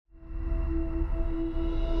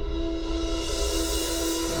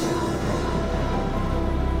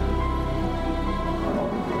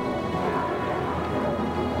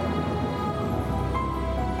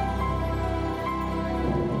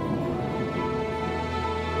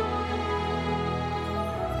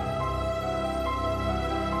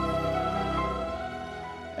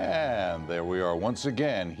There we are once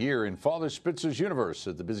again here in Father Spitzer's universe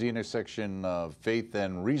at the busy intersection of faith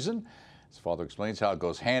and reason. As Father explains how it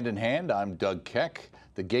goes hand in hand, I'm Doug Keck,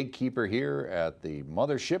 the gatekeeper here at the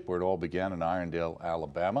mothership where it all began in Irondale,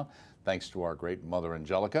 Alabama. Thanks to our great Mother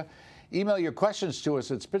Angelica. Email your questions to us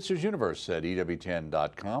at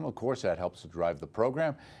spitzersuniverse@ewtn.com. Of course, that helps to drive the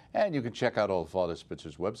program. And you can check out all of Father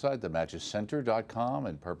Spitzer's website, themagiscenter.com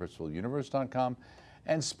and purposefuluniverse.com.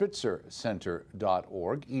 and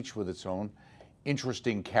spitzercenter.org, each with its own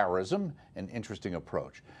interesting charism and interesting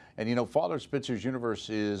approach. And you know, Father Spitzer's Universe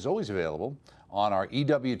is always available on our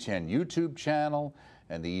EWTN YouTube channel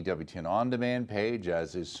and the EWTN On Demand page,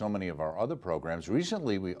 as is so many of our other programs.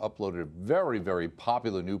 Recently, we uploaded a very, very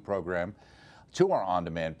popular new program to our On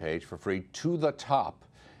Demand page for free, To the Top,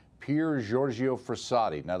 Pier Giorgio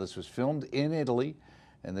Frassati. Now, this was filmed in Italy,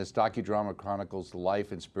 and this docudrama chronicles the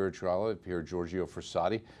life and spirituality of Pier Giorgio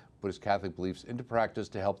Frassati, put his Catholic beliefs into practice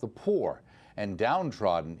to help the poor and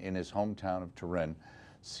downtrodden in his hometown of Turin.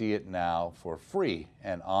 See it now for free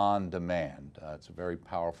and on demand. It's a very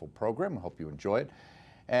powerful program. I hope you enjoy it.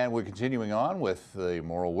 And we're continuing on with the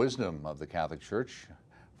moral wisdom of the Catholic Church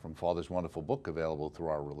from Father's wonderful book, available through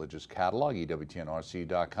our religious catalog,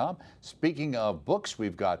 EWTNRC.com. Speaking of books,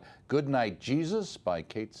 we've got Good Night Jesus by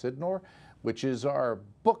Kate Sidnor, which is our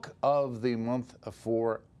book of the month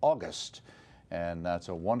for August. And that's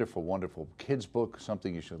a wonderful, wonderful kids book,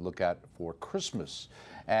 something you should look at for Christmas.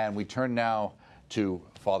 And we turn now to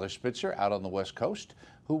Father Spitzer out on the West Coast,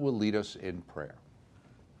 who will lead us in prayer.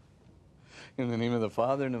 In the name of the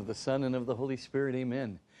Father, and of the Son, and of the Holy Spirit,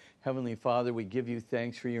 amen. Heavenly Father, we give you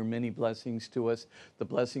thanks for your many blessings to us, the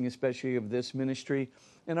blessing especially of this ministry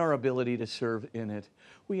and our ability to serve in it.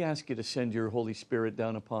 We ask you to send your Holy Spirit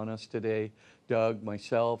down upon us today, Doug,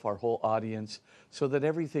 myself, our whole audience, so that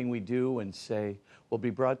everything we do and say will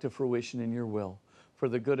be brought to fruition in your will for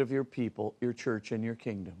the good of your people, your church, and your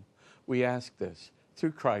kingdom. We ask this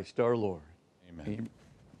through Christ our Lord. Amen.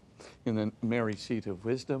 In the Mary seat of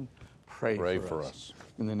wisdom, pray for us.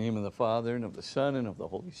 In the name of the Father, and of the Son, and of the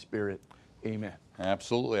Holy Spirit. Amen.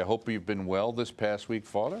 Absolutely. I hope you've been well this past week,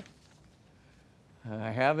 Father.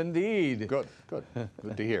 I have indeed. Good, good.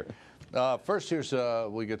 Good to hear. First, here's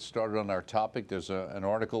we get started on our topic. There's an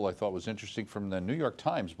article I thought was interesting from the New York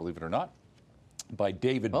Times, believe it or not, by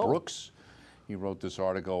David Brooks. He wrote this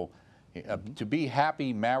article, To Be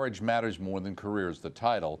Happy, Marriage Matters More Than Career is the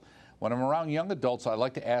title. When I'm around young adults, I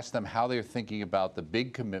like to ask them how they're thinking about the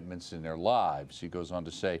big commitments in their lives. He goes on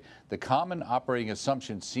to say, the common operating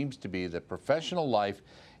assumption seems to be that professional life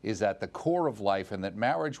is at the core of life and that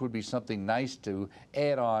marriage would be something nice to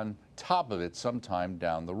add on top of it sometime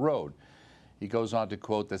down the road. He goes on to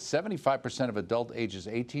quote that 75% of adult ages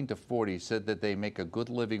 18 to 40 said that they make a good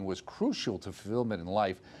living was crucial to fulfillment in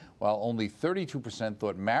life, while only 32%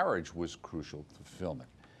 thought marriage was crucial to fulfillment.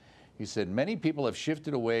 He said many people have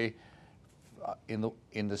shifted away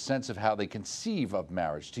in the sense of how they conceive of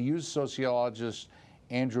marriage. To use sociologist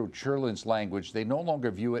Andrew Cherlin's language, they no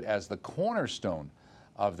longer view it as the cornerstone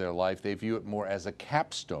of their life. They view it more as a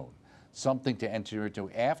capstone, something to enter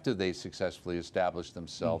into after they successfully establish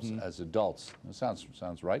themselves as adults. That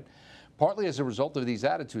sounds right. Partly as a result of these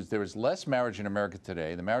attitudes, there is less marriage in America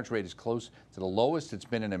today. The marriage rate is close to the lowest it's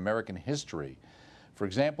been in American history. For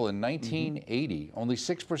example, in 1980, only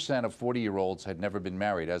 6% of 40-year-olds had never been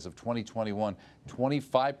married. As of 2021,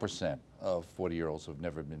 25% of 40-year-olds have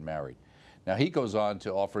never been married. Now, he goes on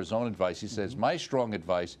to offer his own advice. He says, my strong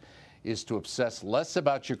advice is to obsess less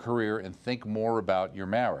about your career and think more about your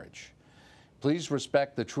marriage. Please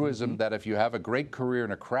respect the truism that if you have a great career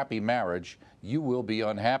and a crappy marriage, you will be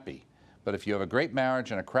unhappy. But if you have a great marriage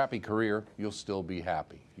and a crappy career, you'll still be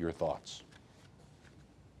happy. Your thoughts?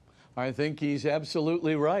 I think he's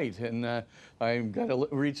absolutely right, and I've got to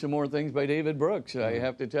read some more things by David Brooks. I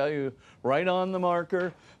have to tell you, right on the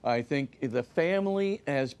marker. I think the family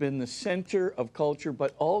has been the center of culture,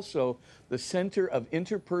 but also the center of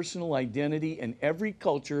interpersonal identity in every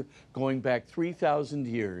culture going back 3,000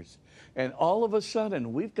 years. And all of a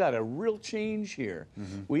sudden, we've got a real change here.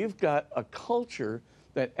 We've got a culture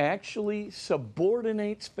that actually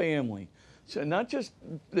subordinates family. So not just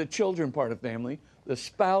the children part of family, the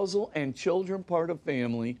spousal and children part of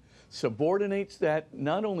family subordinates that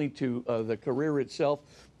not only to the career itself,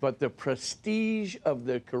 but the prestige of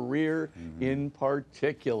the career in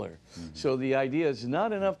particular. So the idea is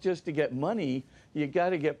not enough just to get money, you got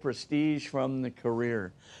to get prestige from the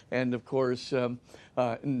career. And of course,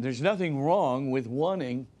 there's nothing wrong with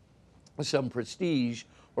wanting some prestige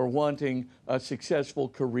or wanting a successful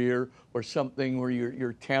career or something where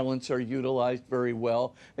your talents are utilized very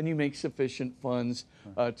well and you make sufficient funds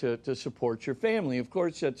to support your family. Of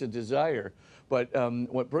course, that's a desire. But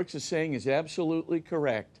what Brooks is saying is absolutely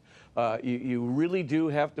correct. You really do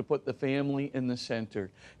have to put the family in the center.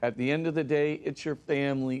 At the end of the day, it's your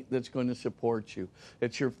family that's going to support you.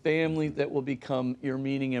 It's your family that will become your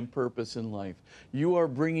meaning and purpose in life. You are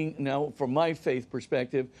bringing, now from my faith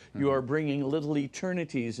perspective, you are bringing little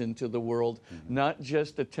eternities into the world, not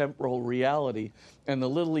just a temporal reality. And the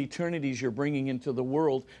little eternities you're bringing into the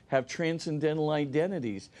world have transcendental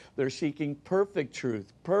identities. They're seeking perfect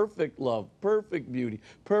truth, perfect love, perfect beauty,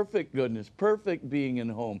 perfect goodness, perfect being in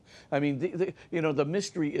home. I mean, the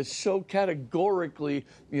mystery is so categorically,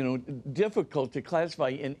 difficult to classify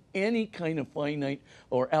in any kind of finite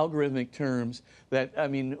or algorithmic terms that, I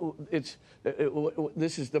mean,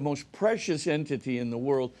 this is the most precious entity in the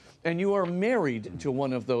world, and you are married to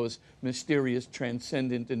one of those mysterious,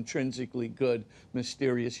 transcendent, intrinsically good,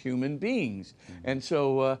 mysterious human beings. And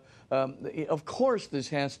so, of course, this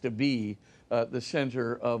has to be the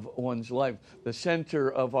center of one's life, the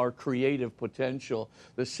center of our creative potential,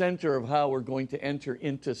 the center of how we're going to enter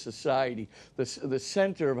into society, the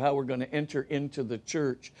center of how we're going to enter into the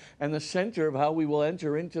church, and the center of how we will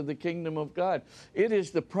enter into the kingdom of God. It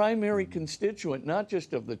is the primary constituent, not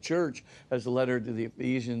just of the church, as the letter to the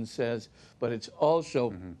Ephesians says, but it's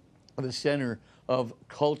also the center of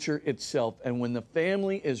culture itself. And when the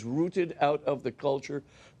family is rooted out of the culture,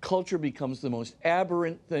 culture becomes the most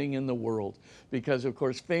aberrant thing in the world, because, of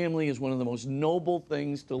course, family is one of the most noble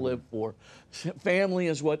things to live for. Family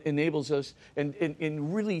is what enables us and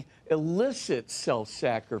really elicits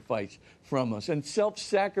self-sacrifice from us. And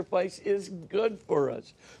self-sacrifice is good for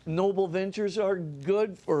us. Noble ventures are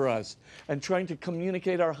good for us. And trying to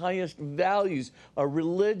communicate our highest values, our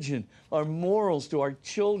religion, our morals to our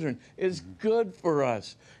children is good for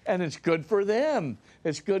us. And it's good for them.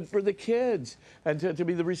 It's good for the kids. And to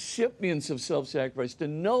be the recipients of self-sacrifice, to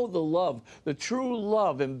know the love, the true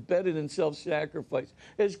love embedded in self-sacrifice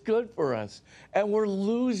is good for us. And we're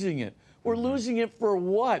losing it. We're losing it for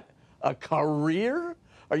what? A career?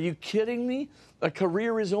 Are you kidding me? A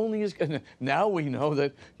career is only as good. Now we know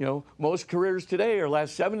that, most careers today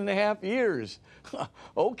last 7.5 years.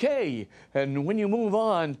 Okay. And when you move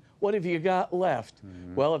on, what have you got left?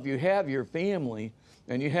 Well, if you have your family,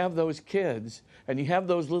 and you have those kids, and you have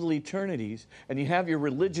those little eternities, and you have your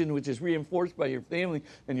religion, which is reinforced by your family,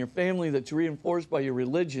 and your family that's reinforced by your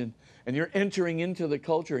religion, and you're entering into the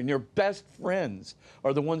culture, and your best friends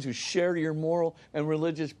are the ones who share your moral and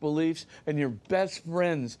religious beliefs, and your best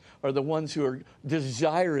friends are the ones who are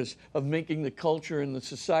desirous of making the culture and the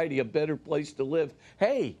society a better place to live.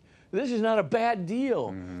 Hey, this is not a bad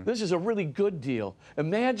deal. This is a really good deal.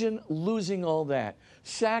 Imagine losing all that,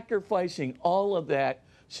 sacrificing all of that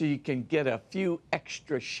so you can get a few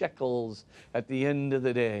extra shekels at the end of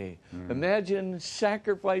the day. Imagine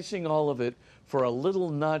sacrificing all of it for a little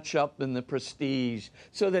notch up in the prestige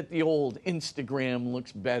so that the old Instagram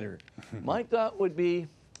looks better. My thought would be,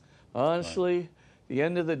 honestly, the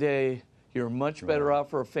end of the day, you're much better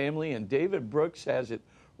off for a family, and David Brooks has it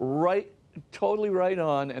totally right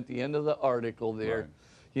on at the end of the article there.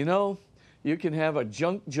 You can have a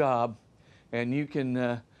junk job, and you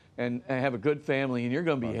can and have a good family, and you're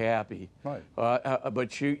going to be happy.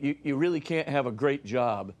 But you really can't have a great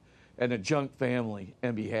job and a junk family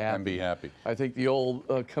and be happy. I think the old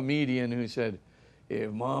comedian who said,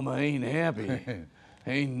 "If Mama ain't happy,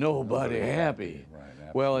 ain't nobody happy."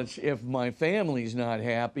 Well, it's if my family's not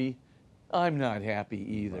happy, I'm not happy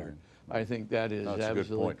either. I think that is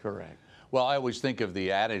absolutely correct. Well, I always think of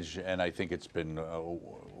the adage, and I think it's been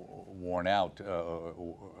worn out,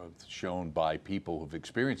 shown by people who've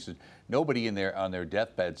experienced it. Nobody on their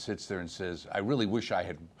deathbed sits there and says, "I really wish I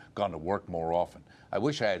had gone to work more often. I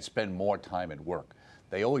wish I had spent more time at work."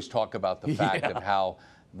 They always talk about the fact of how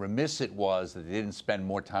remiss it was that they didn't spend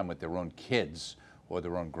more time with their own kids or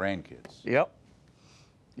their own grandkids.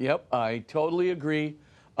 Yep, I totally agree.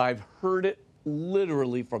 I've heard it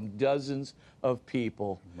literally from dozens of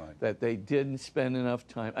people that they didn't spend enough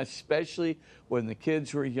time, especially when the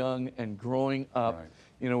kids were young and growing up,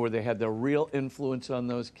 where they had the real influence on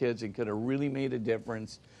those kids and could have really made a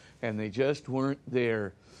difference, and they just weren't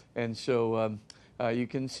there. And so you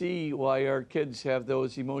can see why our kids have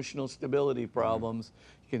those emotional stability problems.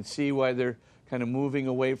 You can see why they're kind of moving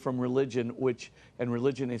away from religion, and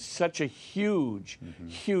religion is such a huge,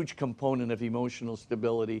 huge component of emotional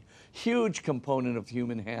stability, huge component of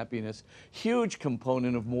human happiness, huge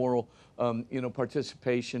component of moral,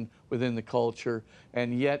 participation within the culture.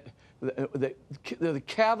 And yet the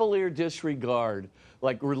cavalier disregard,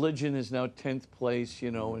 like religion is now 10th place,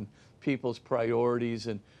 in people's priorities,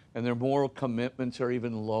 and their moral commitments are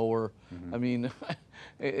even lower. I mean,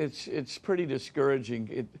 it's pretty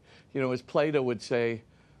discouraging. As Plato would say,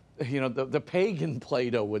 the pagan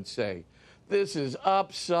Plato would say, this is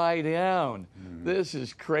upside down. This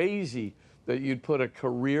is crazy that you'd put a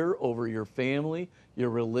career over your family, your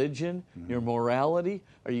religion, your morality.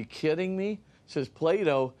 Are you kidding me? Says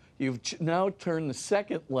Plato, you've now turned the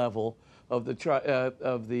second level of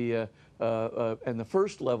the and the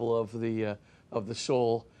first level of the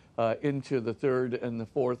soul into the third and the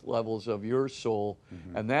fourth levels of your soul,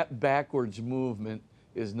 and that backwards movement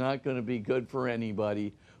is not going to be good for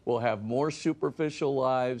anybody. We'll have more superficial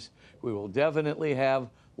lives. We will definitely have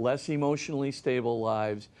less emotionally stable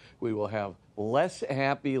lives. We will have less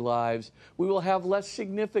happy lives. We will have less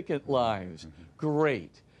significant lives.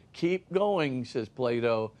 Great. Keep going, says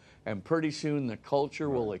Plato, and pretty soon the culture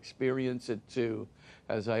will experience it too.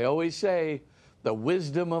 As I always say, the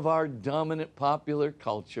wisdom of our dominant popular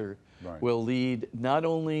culture will lead not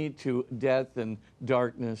only to death and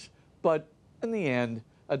darkness, but in the end,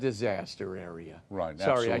 a disaster area. Right, Sorry,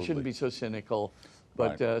 absolutely. I shouldn't be so cynical.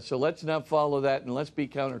 But so let's not follow that, and let's be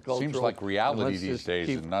countercultural. Seems like reality these days,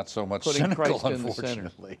 and not so much cynical,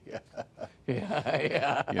 unfortunately.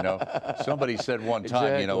 Yeah. Somebody said one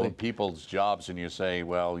time, people's jobs, and you say,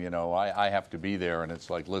 well, I have to be there, and it's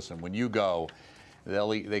like, listen, when you go,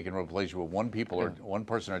 they can replace you with one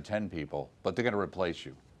person or 10 people, but they're going to replace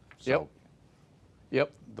you. So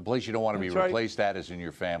Yep. The place you don't want to be replaced at is in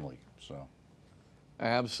your family. So.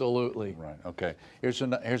 Absolutely. Right. Okay. Here's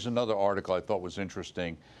another article I thought was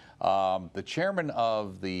interesting. The chairman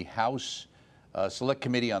of the House Select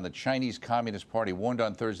Committee on the Chinese Communist Party warned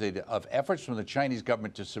on Thursday of efforts from the Chinese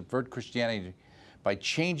government to subvert Christianity by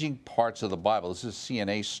changing parts of the Bible. This is a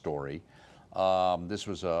CNA story. This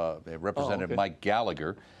was Representative Mike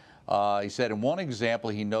Gallagher. He said, in one example,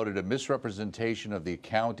 he noted a misrepresentation of the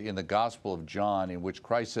account in the Gospel of John in which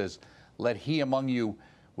Christ says, "Let he among you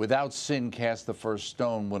without sin cast the first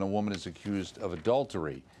stone when a woman is accused of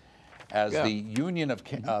adultery." As the Union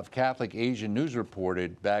of Catholic Asian News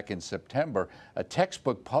reported back in September, a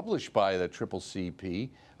textbook published by the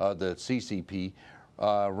the CCP,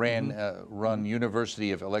 run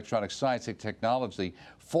University of Electronic Science and Technology,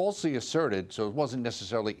 falsely asserted, so it wasn't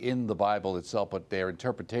necessarily in the Bible itself, but their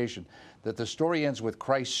interpretation, that the story ends with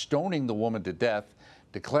Christ stoning the woman to death,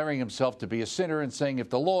 declaring himself to be a sinner and saying if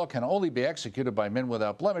the law can only be executed by men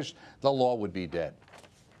without blemish, the law would be dead.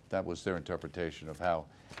 That was their interpretation of how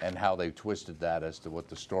they twisted that as to what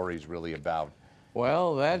the story is really about.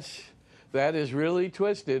 Well, that is really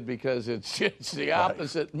twisted because it's the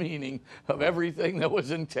opposite meaning of everything that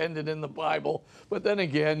was intended in the Bible. But then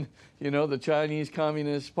again, the Chinese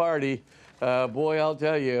Communist Party, boy, I'll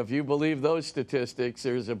tell you, if you believe those statistics,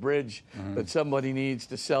 there's a bridge that somebody needs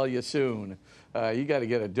to sell you soon. You got to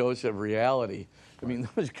get a dose of reality. I mean,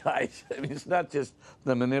 those guys, it's not just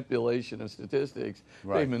the manipulation of statistics.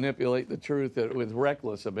 They manipulate the truth with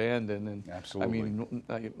reckless abandon. And absolutely.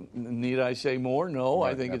 Need I say more? No,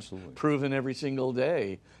 I think it's proven every single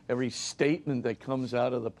day. Every statement that comes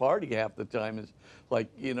out of the party half the time is like,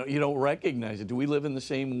 you don't recognize it. Do we live in the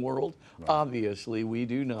same world? Obviously, we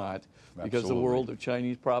do not. Because the world of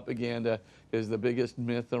Chinese propaganda is the biggest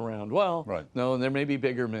myth around. Well, no, and there may be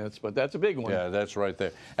bigger myths, but that's a big one. Yeah, that's right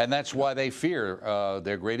there. And that's why they fear,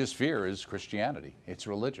 their greatest fear is Christianity. It's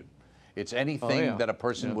religion. It's anything that a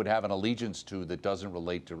person would have an allegiance to that doesn't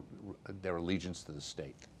relate to their allegiance to the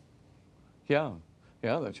state. Yeah,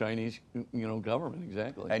 the Chinese, government,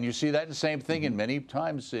 exactly. And you see that the same thing in many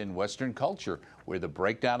times in Western culture, where the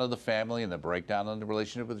breakdown of the family and the breakdown of the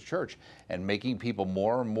relationship with the church, and making people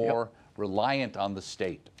more and more reliant on the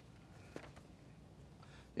state.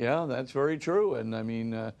 Yeah, that's very true. And I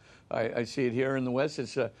mean, I see it here in the West.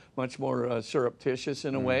 It's much more surreptitious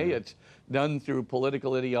in a way. It's done through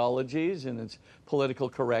political ideologies and it's political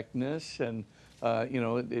correctness. And,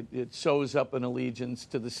 it sews up an allegiance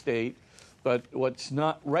to the state. But what's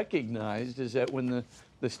not recognized is that when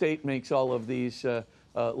the state makes all of these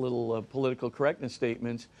little political correctness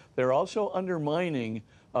statements, they're also undermining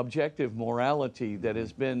objective morality that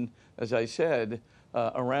has been, as I said,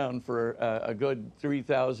 around for a good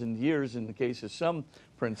 3,000 years in the case of some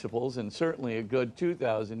principles, and certainly a good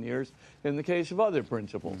 2,000 years in the case of other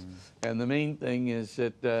principles. And the main thing is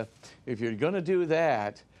that if you're going to do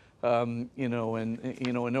that, in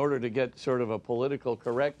order to get sort of a political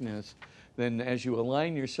correctness, then as you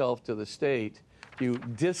align yourself to the state, you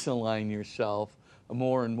disalign yourself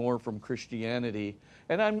more and more from Christianity.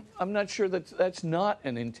 And I'm not sure that that's not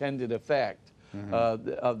an intended effect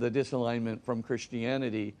of the disalignment from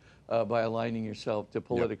Christianity by aligning yourself to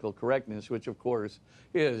political correctness, which of course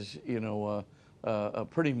is,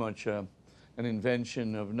 pretty much an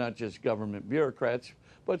invention of not just government bureaucrats,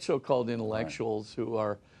 but so-called intellectuals who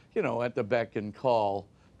are, at the beck and call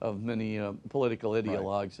of many political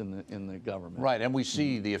ideologues in the government. Right, and we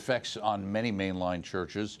see the effects on many mainline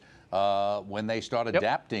churches when they start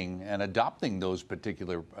adapting and adopting those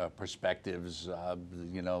particular perspectives.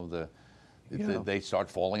 They start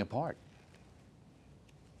falling apart.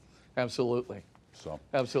 Absolutely. So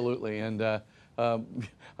absolutely, and I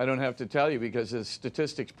don't have to tell you because the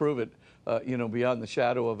statistics prove it. Beyond the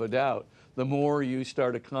shadow of a doubt, the more you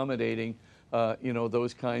start accommodating,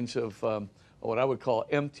 those kinds of what I would call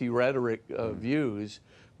empty rhetoric views.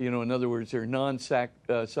 In other words, they're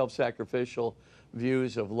self-sacrificial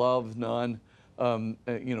views of love,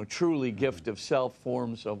 truly gift of self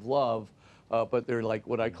forms of love, but they're like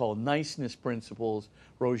what I call niceness principles,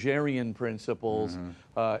 Rogerian principles.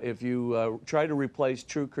 If you try to replace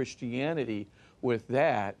true Christianity with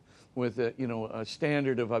that, with a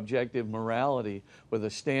standard of objective morality, with a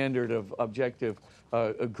standard of objective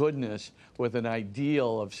goodness, with an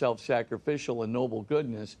ideal of self-sacrificial and noble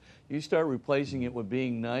goodness, you start replacing it with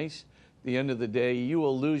being nice. At the end of the day, you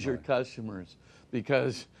will lose your customers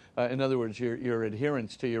because, in other words, your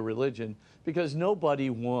adherence to your religion, because nobody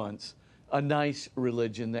wants a nice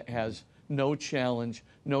religion that has no challenge,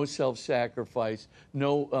 no self-sacrifice,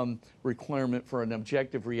 no requirement for an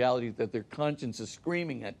objective reality that their conscience is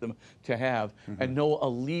screaming at them to have, and no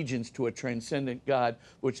allegiance to a transcendent God,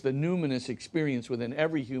 which the numinous experience within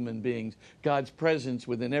every human being, God's presence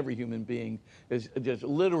within every human being, is just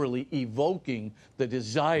literally evoking the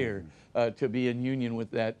desire to be in union with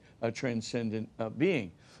that transcendent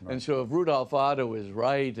being. Right. And so if Rudolf Otto is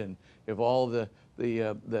right, and if all the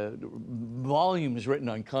volumes written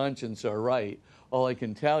on conscience are right, all I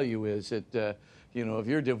can tell you is that, if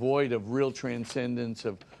you're devoid of real transcendence,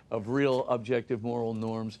 of real objective moral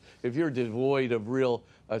norms, if you're devoid of real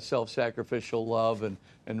self-sacrificial love and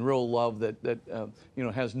real love that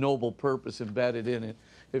has noble purpose embedded in it,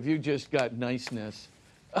 if you just got niceness,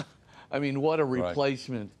 I mean, what a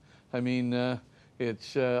replacement. Right. I mean,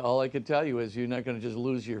 it's all I can tell you is you're not going to just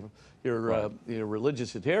lose your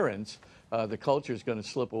religious adherence. The culture is going to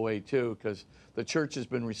slip away too, because the church has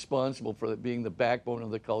been responsible for being the backbone of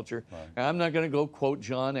the culture. Right. And I'm not going to go quote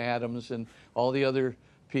John Adams and all the other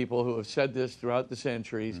people who have said this throughout the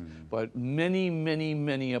centuries, but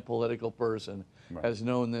many a political person has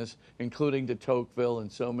known this, including de Tocqueville and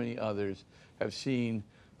so many others, have seen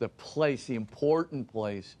the important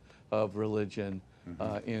place of religion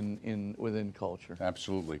within culture.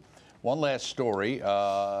 Absolutely. One last story.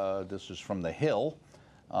 This is from The Hill.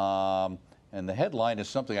 And the headline is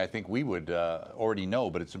something I think we would already know,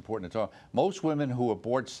 but it's important to talk. Most women who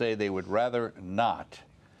abort say they would rather not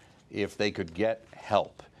if they could get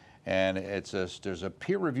help. And there's a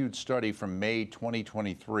peer-reviewed study from May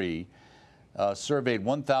 2023, surveyed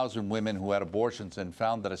 1,000 women who had abortions and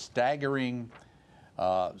found that a staggering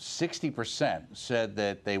 60% said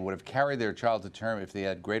that they would have carried their child to term if they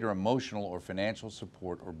had greater emotional or financial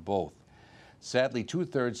support or both. Sadly,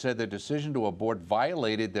 2/3 said their decision to abort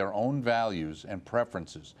violated their own values and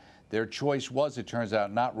preferences. Their choice was, it turns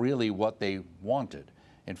out, not really what they wanted.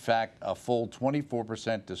 In fact, a full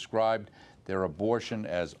 24% described their abortion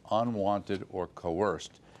as unwanted or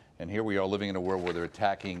coerced. And here we are living in a world where they're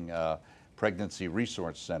attacking pregnancy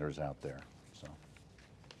resource centers out there. So.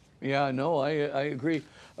 Yeah, no, I agree.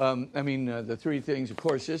 The three things, of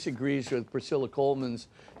course, this agrees with Priscilla Coleman's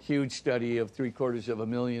huge study of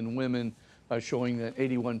 750,000 women, showing that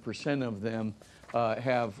 81% of them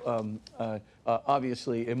have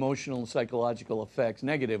obviously emotional and psychological effects,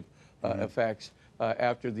 negative effects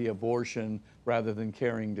after the abortion rather than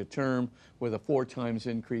carrying to term, with a 4 times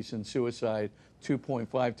increase in suicide,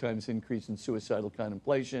 2.5 times increase in suicidal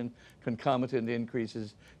contemplation, concomitant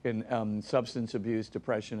increases in substance abuse,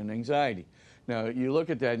 depression, and anxiety. Now, you look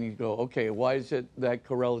at that and you go, okay, why is it that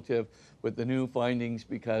correlative with the new findings?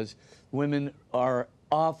 Because women are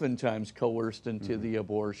oftentimes coerced into the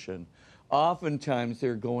abortion. Oftentimes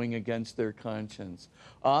they're going against their conscience.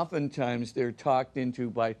 Oftentimes they're talked into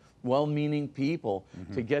by well-meaning people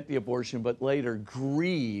to get the abortion, but later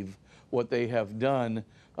grieve what they have done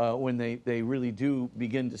when they really do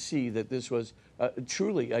begin to see that this was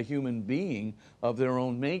truly a human being of their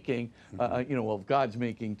own making, of God's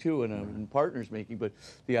making too, and partner's making. But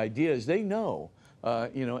the idea is they know.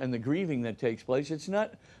 And the grieving that takes place. It's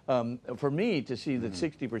not for me to see that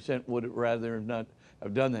 60% would rather not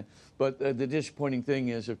have done that. But the disappointing thing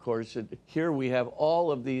is, of course, that here we have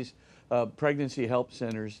all of these pregnancy help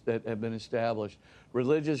centers that have been established.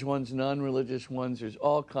 Religious ones, non-religious ones. There's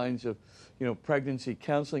all kinds of, pregnancy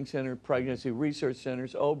counseling center, pregnancy research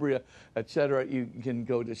centers, OBRIA, et cetera. You can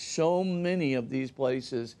go to so many of these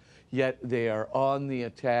places, yet they are on the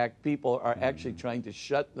attack. People are actually trying to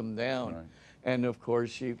shut them down. Right. And of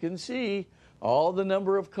course, you can see all the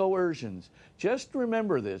number of coercions. Just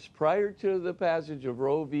remember this, prior to the passage of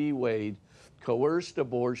Roe v. Wade, coerced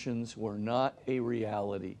abortions were not a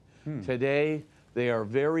reality. Today, they are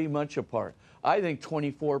very much a part. I think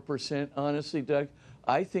 24%, honestly, Doug,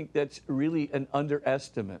 I think that's really an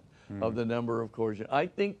underestimate of the number of coercion. I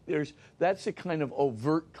think that's the kind of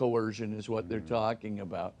overt coercion is what they're talking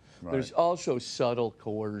about. Right. There's also subtle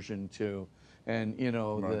coercion too. And,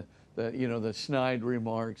 Right. the snide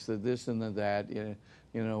remarks, the this and the that, and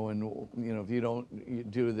if you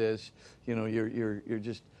don't do this, you're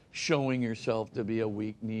just showing yourself to be a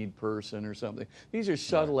weak-kneed person or something. These are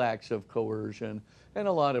subtle acts of coercion, and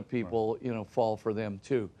a lot of people, fall for them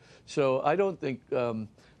too. So I don't think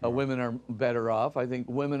women are better off. I think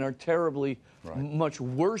women are terribly much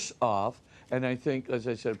worse off. And I think, as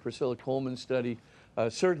I said, Priscilla Coleman's study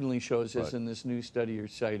certainly shows this, and this new study you're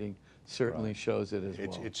citing certainly shows it as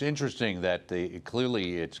well. It's interesting that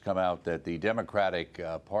clearly it's come out that the Democratic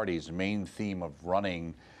Party's main theme of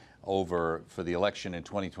running for the election in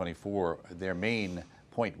 2024, their main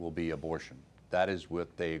point will be abortion. That is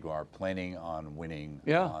what they are planning on winning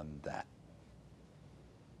on that.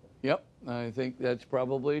 Yep, I think that's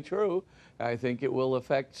probably true. I think it will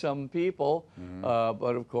affect some people,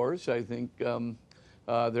 but of course, I think there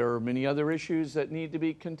are many other issues that need to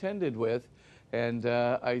be contended with, and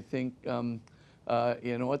I think,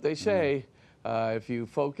 what they say, if you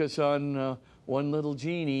focus on one little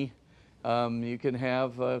genie, you can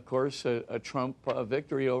have, of course, a Trump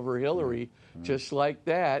victory over Hillary just like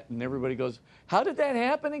that, and everybody goes, how did that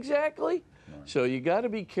happen exactly? So you got to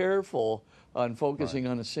be careful on focusing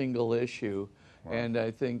on a single issue. And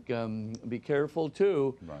I think be careful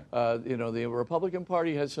too. The Republican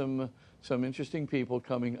Party has some interesting people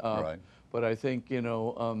coming up, but I think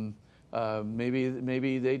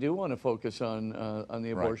maybe they do want to focus on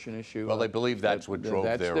the abortion issue. Well, they believe that's what drove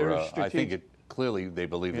their. I think clearly they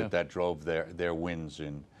believe that drove their wins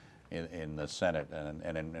in the Senate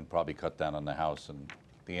and probably cut down on the House. And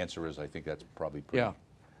the answer is, I think that's probably pretty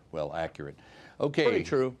well accurate. Okay. Pretty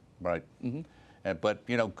true. Right. But,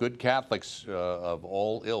 good Catholics of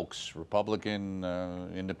all ilks, Republican,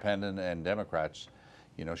 Independent, and Democrats,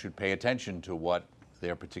 should pay attention to what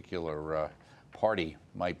their particular party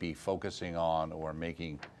might be focusing on or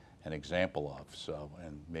making an example of. So,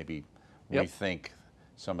 and maybe rethink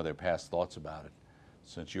some of their past thoughts about it,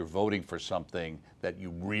 since you're voting for something that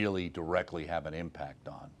you really directly have an impact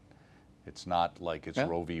on. It's not like it's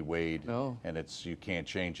Roe v. Wade and you can't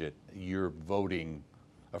change it. You're voting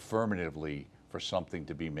affirmatively for something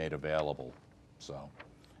to be made available. So,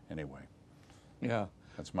 anyway. Yeah.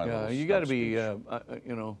 That's my little you got to be,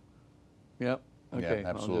 Okay, absolutely.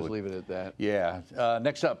 I'll just leave it at that. Yeah.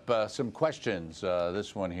 Next up, some questions.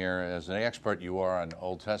 This one here, as an expert you are on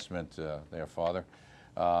Old Testament, there, Father.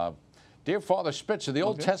 Dear Father Spitzer, the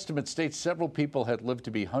Old Testament states several people had lived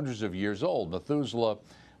to be hundreds of years old. Methuselah,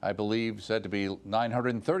 I believe, said to be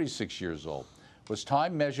 936 years old. Was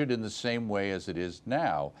time measured in the same way as it is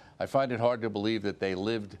now? I find it hard to believe that they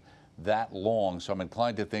lived that long, so I'm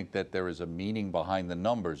inclined to think that there is a meaning behind the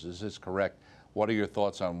numbers. Is this correct? What are your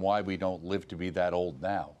thoughts on why we don't live to be that old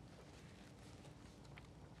now?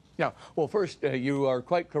 Yeah, well, first, you are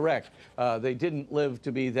quite correct. They didn't live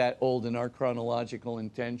to be that old in our chronological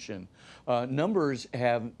intention. Numbers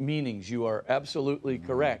have meanings. You are absolutely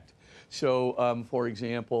correct. So, for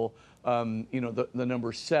example, the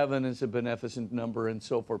number 7 is a beneficent number, and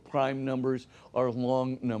so for prime numbers are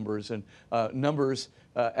long numbers, and numbers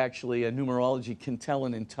actually, numerology can tell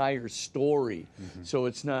an entire story. So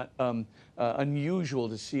it's not unusual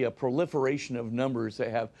to see a proliferation of numbers that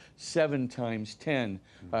have 7 times 10,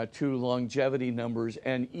 2 longevity numbers,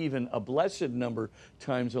 and even a blessed number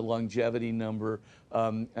times a longevity number,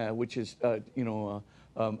 which is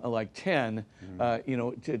like 10,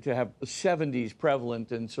 to have 70s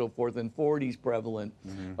prevalent and so forth, and 40s prevalent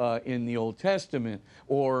in the Old Testament,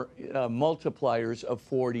 or multipliers of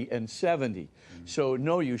 40 and 70. So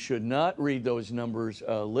no, you should not read those numbers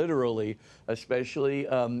literally, especially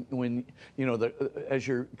when, as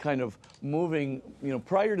you're kind of moving,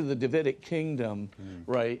 prior to the Davidic kingdom,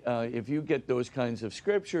 right? If you get those kinds of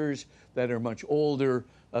scriptures that are much older,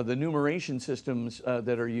 the numeration systems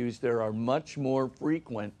that are used there are much more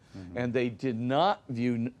frequent, and they did not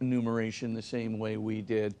view numeration the same way we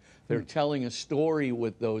did. They're telling a story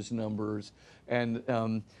with those numbers, and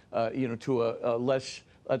to a less,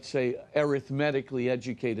 let's say, arithmetically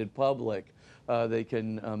educated public, they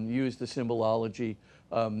can use the symbology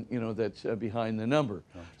that's behind the number.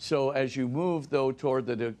 So as you move, though, toward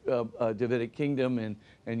the Davidic kingdom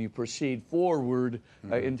and you proceed forward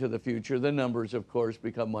into the future, the numbers, of course,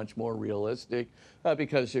 become much more realistic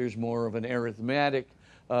because there's more of an arithmetic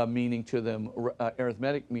meaning to them,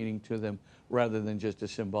 rather than just a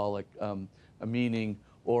symbolic meaning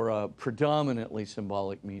or a predominantly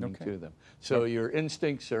symbolic meaning to them. So your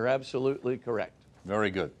instincts are absolutely correct.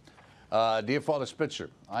 Very good. Dear Father Spitzer,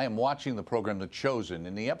 I am watching the program The Chosen.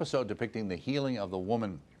 In the episode depicting the healing of the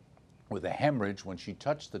woman with a hemorrhage when she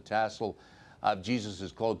touched the tassel of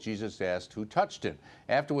Jesus' cloak, Jesus asked who touched him.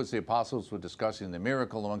 Afterwards, the apostles were discussing the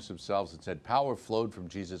miracle amongst themselves and said power flowed from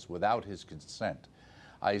Jesus without his consent.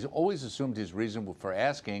 I always assumed his reason for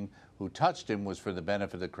asking who touched him was for the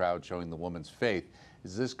benefit of the crowd, showing the woman's faith.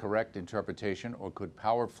 Is this correct interpretation, or could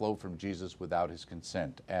power flow from Jesus without his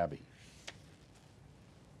consent? Abby.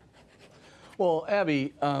 Well,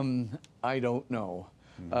 Abby, I don't know,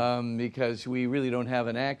 because we really don't have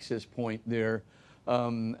an access point there.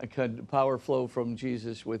 Could power flow from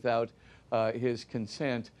Jesus without his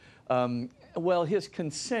consent? Well, his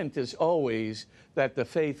consent is always that the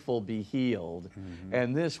faithful be healed.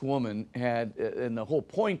 And this woman had, and the whole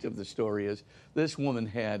point of the story is, this woman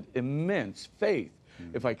had immense faith.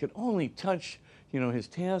 If I could only touch, his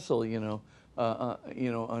tassel,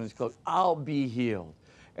 on his cloak, I'll be healed.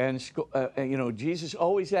 And Jesus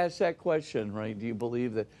always asks that question, right? Do you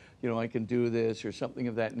believe that I can do this, or something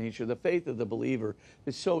of that nature? The faith of the believer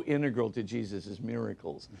is so integral to Jesus'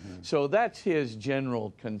 miracles. So that's his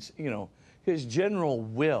general, his general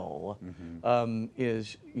will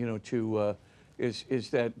is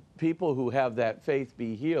that people who have that faith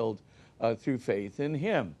be healed through faith in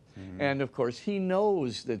him. And of course, he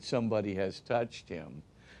knows that somebody has touched him.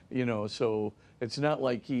 So it's not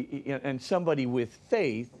like and somebody with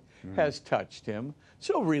faith has touched him.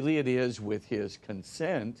 So really it is with his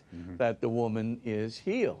consent that the woman is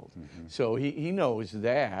healed. So he knows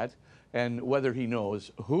that, and whether he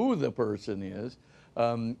knows who the person is,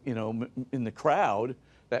 in the crowd,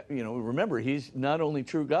 that, remember, he's not only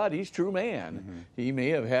true God, he's true man. He may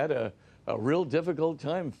have had a real difficult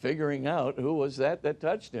time figuring out who was that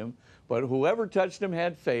touched him, but whoever touched him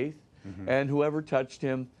had faith, and whoever touched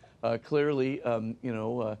him clearly,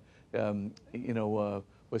 was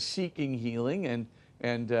seeking healing,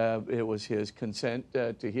 and it was his consent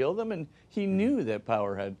to heal them, and he knew that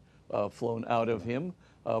power had flown out of him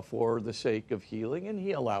for the sake of healing, and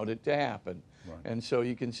he allowed it to happen. And so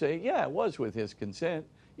you can say, yeah, it was with his consent,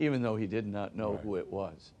 even though he did not know who it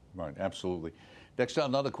was. Right, absolutely. Next,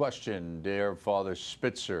 another question, dear Father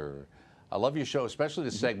Spitzer. I love your show, especially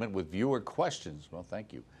the segment with viewer questions. Well,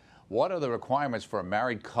 thank you. What are the requirements for a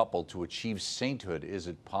married couple to achieve sainthood? Is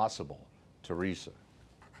it possible? Teresa.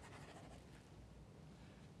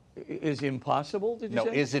 Is impossible, did you say?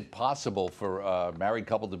 No, is it possible for a married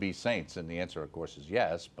couple to be saints? And the answer, of course, is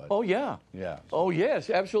yes. But oh, yeah. Yeah. Oh, yes,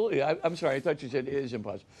 absolutely. I'm sorry, I thought you said it is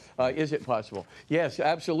impossible. Is it possible? Yes,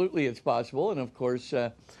 absolutely it's possible. And, of course,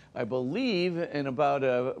 I believe in about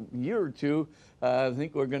a year or two, I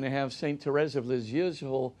think we're going to have St. Therese of Lisieux,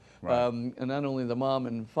 and not only the mom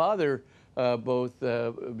and father both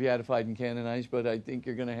beatified and canonized, but I think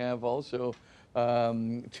you're going to have also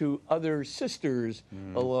 2 other sisters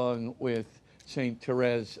along with St.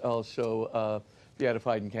 Therese also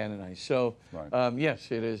beatified and canonized. So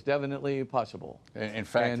yes, it is definitely possible. In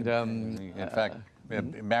fact,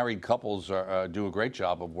 married couples do a great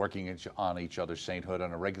job of working on each other's sainthood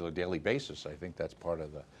on a regular daily basis. I think that's part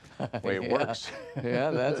of the way it works.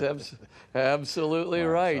 Yeah, that's absolutely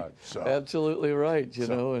right. Absolutely right.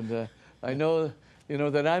 And I know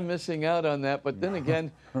that I'm missing out on that, but then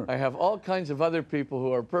again, I have all kinds of other people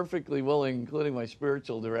who are perfectly willing, including my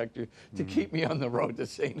spiritual director, to keep me on the road to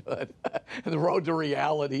sainthood, and the road to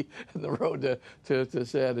reality, and the road to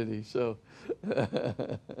sanity. So,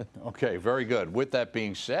 okay, very good. With that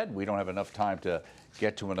being said, we don't have enough time to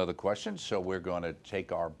get to another question, so we're going to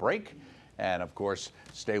take our break. And of course,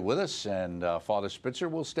 stay with us, and Father Spitzer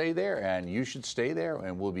will stay there, and you should stay there,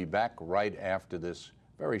 and we'll be back right after this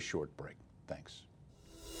very short break. Thanks.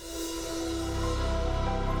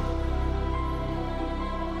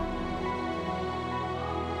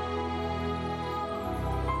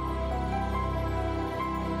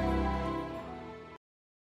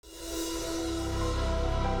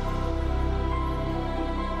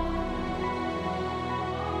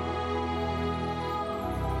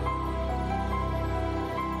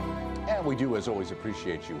 And we do, as always,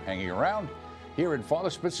 appreciate you hanging around here in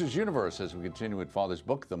Father Spitzer's universe as we continue with Father's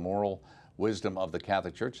book, The Moral Wisdom of the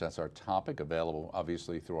Catholic Church. That's our topic, available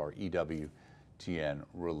obviously through our EWTN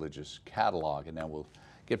religious catalog. And now we'll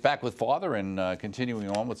get back with Father and continuing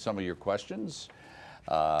on with some of your questions.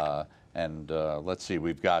 Let's see,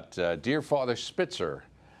 we've got Dear Father Spitzer,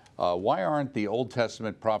 why aren't the Old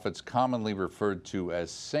Testament prophets commonly referred to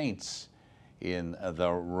as saints in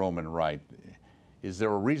the Roman Rite? Is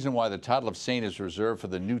there a reason why the title of saint is reserved for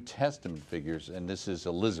the New Testament figures, and this is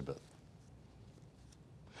Elizabeth?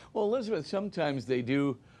 Well, Elizabeth, sometimes they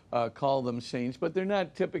do call them saints, but they're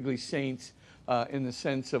not typically saints in the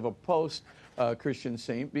sense of a post-Christian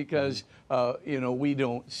saint, because we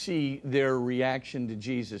don't see their reaction to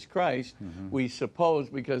Jesus Christ. We suppose,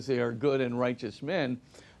 because they are good and righteous men,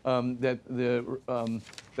 that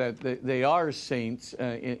they are saints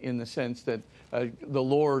in the sense that the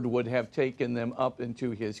Lord would have taken them up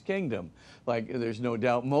into his kingdom. Like, there's no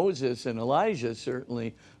doubt Moses and Elijah,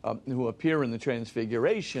 certainly, who appear in the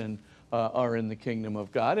Transfiguration, are in the kingdom of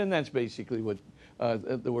God, and that's basically what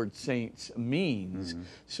the word saints means.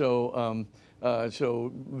 So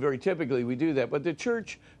very typically we do that, but the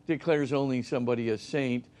Church declares only somebody a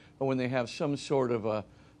saint when they have some sort of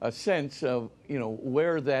a sense of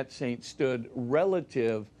where that saint stood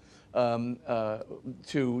relative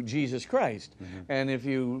to Jesus Christ. And if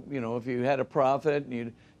you had a prophet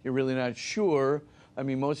and you're really not sure, I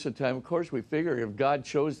mean, most of the time, of course, we figure if God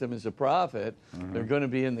chose them as a prophet, they're going to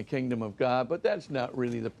be in the kingdom of God, but that's not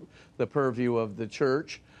really the purview of the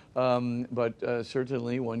Church. But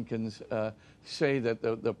certainly one can say that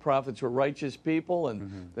the prophets were righteous people,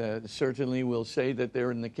 and certainly will say that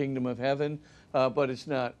they're in the kingdom of heaven, but it's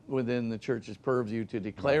not within the Church's purview to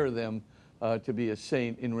declare them to be a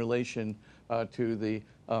saint in relation to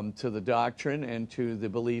the doctrine and to the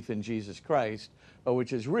belief in Jesus Christ,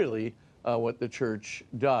 which is really what the Church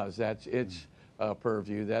does. That's its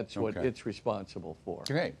purview. That's what it's responsible for.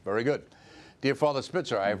 Okay, very good. Dear Father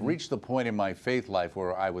Spitzer, I have reached the point in my faith life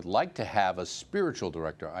where I would like to have a spiritual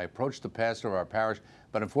director. I approached the pastor of our parish,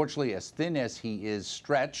 but unfortunately, as thin as he is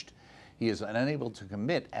stretched, he is unable to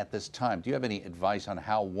commit at this time. Do you have any advice on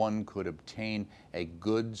how one could obtain a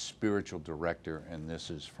good spiritual director? And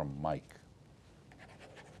this is from Mike.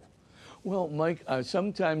 Well, Mike,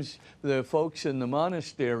 sometimes the folks in the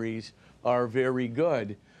monasteries are very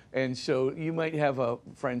good. And so you might have a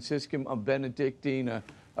Franciscan, a Benedictine,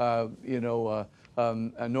 a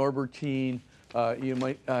Norbertine. You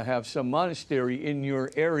might have some monastery in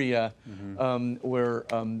your area where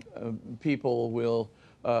people will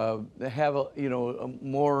have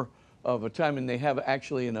more of a time, and they have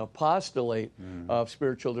actually an apostolate of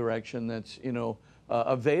spiritual direction that's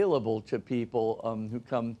available to people who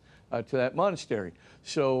come to that monastery.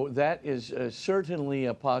 So that is certainly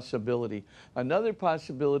a possibility. Another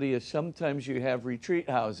possibility is sometimes you have retreat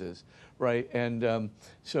houses, right? And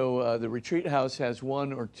so the retreat house has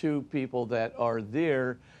one or two people that are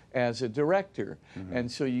there as a director. And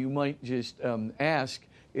so you might just ask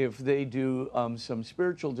if they do some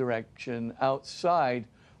spiritual direction outside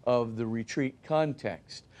of the retreat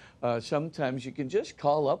context. Sometimes you can just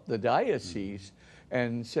call up the diocese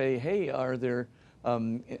and say, hey, are there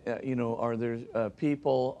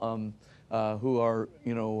people who are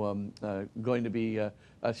going to be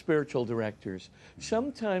spiritual directors?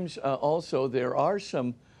 Sometimes also there are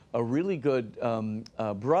some really good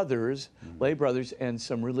brothers, lay brothers, and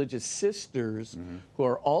some religious sisters who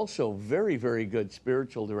are also very, very good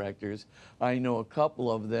spiritual directors. I know a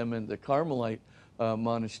couple of them in the Carmelite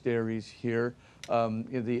monasteries here,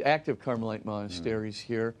 the active Carmelite monasteries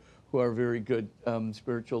here, who are very good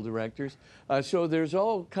spiritual directors. So there's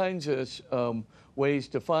all kinds of ways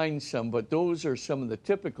to find some, but those are some of the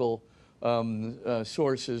typical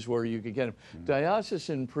sources where you could get them.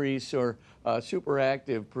 Diocesan priests or super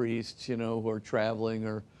active priests, who are traveling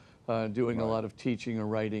or doing a lot of teaching or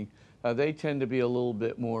writing, they tend to be a little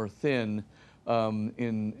bit more thin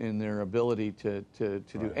in their ability to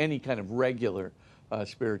do any kind of regular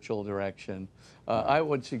spiritual direction. I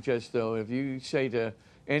would suggest, though, if you say to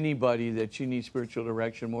anybody that you need spiritual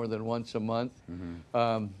direction more than once a month,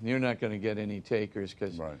 you're not going to get any takers,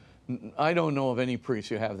 because I don't know of any priest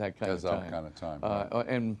who have that kind of time.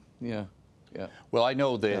 And yeah. Well, I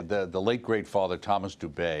know the late great Father Thomas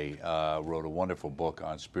Dubé wrote a wonderful book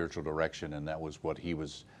on spiritual direction, and that was what he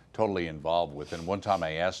was totally involved with. And one time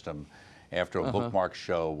I asked him after a bookmark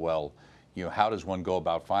show, well, how does one go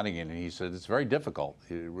about finding it? And he said it's very difficult.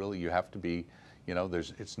 You have to be,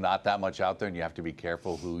 it's not that much out there, and you have to be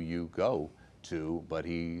careful who you go to. But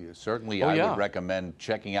he certainly, I would recommend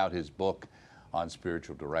checking out his book on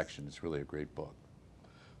spiritual direction. It's really a great book.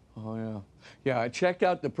 Oh yeah, yeah. Check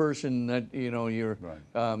out the person that you're.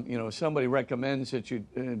 Right. Somebody recommends that you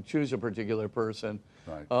choose a particular person.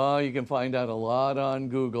 Right. You can find out a lot on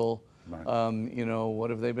Google. Right. What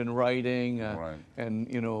have they been writing? Right. And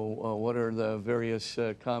what are the various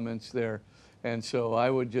comments there? And so I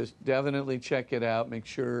would just definitely check it out. Make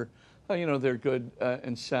sure they're good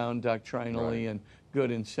and sound doctrinally, Right. and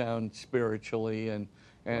good and sound spiritually, and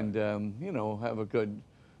have a good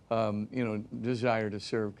desire to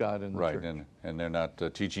serve God in the Right, church. and they're not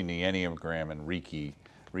teaching the Enneagram and Reiki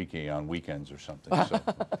on weekends or something, so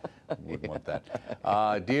wouldn't want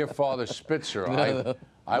that. Dear Father Spitzer,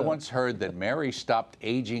 I once heard that Mary stopped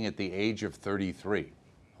aging at the age of 33.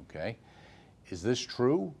 Okay, is this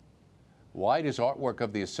true? Why does artwork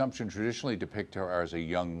of the Assumption traditionally depict her as a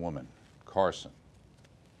young woman? Carson.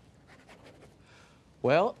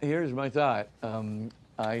 Well, here's my thought.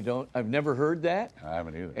 I've never heard that. I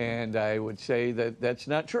haven't either. And I would say that that's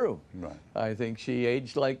not true. Right. I think she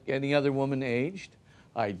aged like any other woman aged.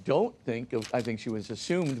 I think she was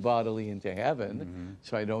assumed bodily into heaven,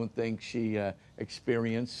 so I don't think she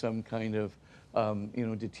experienced some kind of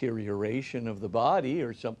deterioration of the body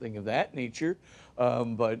or something of that nature.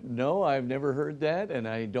 But no, I've never heard that, and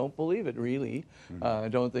I don't believe it really. I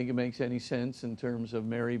don't think it makes any sense in terms of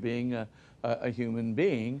Mary being a human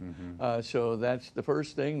being. So that's the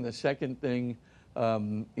first thing. The second thing,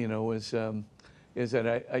 is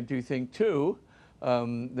that I do think too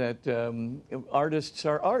that artists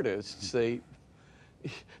are artists. They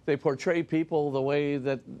portray people the way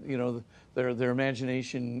that their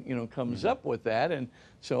imagination comes up with that, and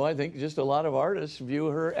so I think just a lot of artists view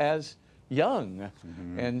her as young,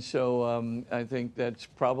 and so I think that's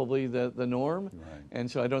probably the norm, Right. and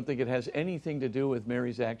so I don't think it has anything to do with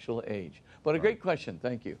Mary's actual age. But a great question,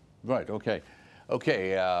 thank you. Right, okay.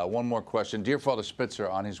 Okay, one more question. Dear Father Spitzer,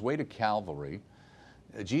 on his way to Calvary,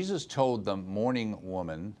 Jesus told the mourning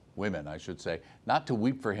women, I should say, not to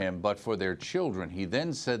weep for him, but for their children. He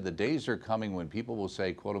then said, the days are coming when people will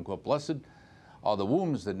say, quote unquote, blessed are the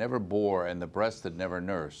wombs that never bore and the breasts that never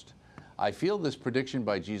nursed. I feel this prediction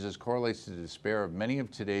by Jesus correlates to the despair of many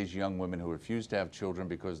of today's young women who refuse to have children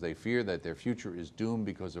because they fear that their future is doomed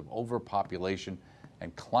because of overpopulation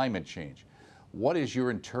and climate change. What is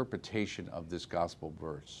your interpretation of this gospel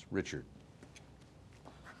verse? Richard.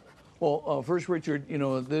 Well, first, Richard,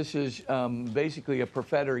 this is basically a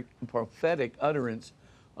prophetic utterance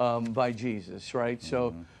by Jesus, right?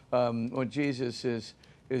 So what Jesus is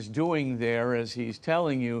doing there is he's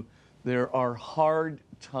telling you there are hard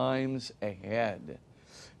times ahead.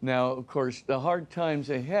 Now, of course, the hard times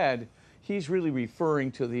ahead, he's really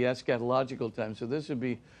referring to the eschatological time. So this would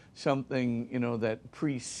be something, that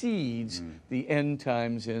precedes the end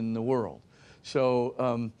times in the world.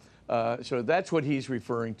 So so that's what he's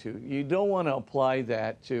referring to. You don't want to apply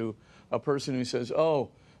that to a person who says,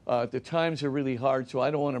 the times are really hard, so I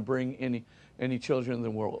don't want to bring any children in the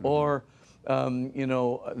world. Or,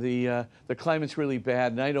 the climate's really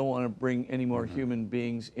bad, and I don't want to bring any more human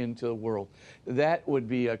beings into the world. That would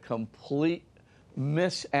be a complete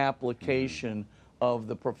misapplication of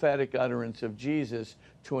the prophetic utterance of Jesus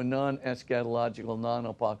to a non-eschatological,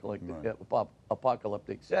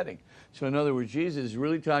 non-apocalyptic setting. So in other words, Jesus is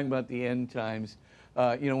really talking about the end times.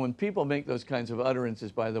 When people make those kinds of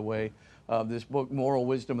utterances, by the way, this book, Moral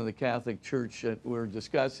Wisdom of the Catholic Church, that we're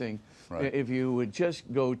discussing, right. If you would just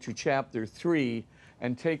go to chapter 3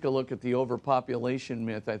 and take a look at the overpopulation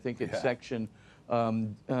myth, I think it's section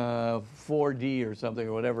 4D or something,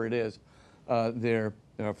 or whatever it is,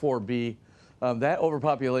 4B, that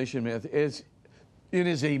overpopulation myth is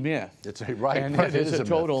a myth. It's a right, and it is a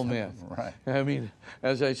total myth. Right. I mean,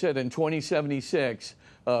 as I said, in 2076,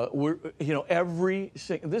 this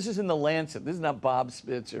is in the Lancet. This is not Bob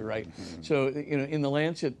Spitzer, right? So, in the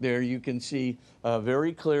Lancet there, you can see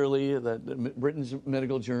very clearly that Britain's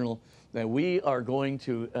medical journal that we are going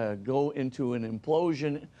to go into an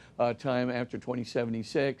implosion time after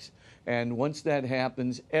 2076. And once that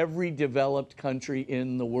happens, every developed country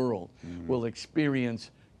in the world will experience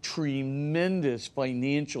tremendous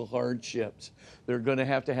financial hardships. They're going to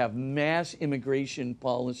have mass immigration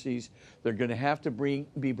policies. They're going to have to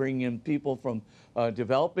be bringing in people from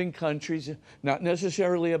developing countries. Not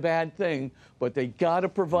necessarily a bad thing, but they got to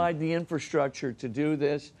provide the infrastructure to do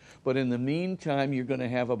this. But in the meantime, you're going to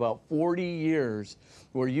have about 40 years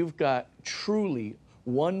where you've got truly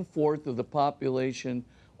 1/4 of the population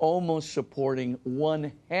almost supporting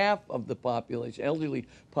 1/2 of the population, elderly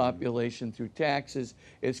population, through taxes.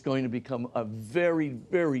 It's going to become a very,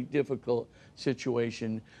 very difficult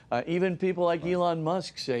situation. Even people like Elon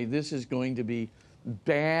Musk say this is going to be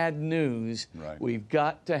bad news. Right. We've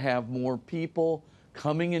got to have more people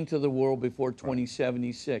coming into the world before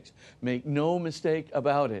 2076. Make no mistake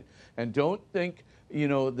about it. And don't think,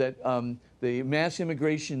 that the mass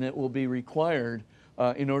immigration that will be required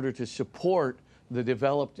in order to support the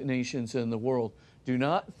developed nations in the world, do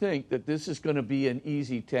not think that this is going to be an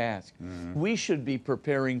easy task. We should be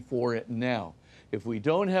preparing for it now. If we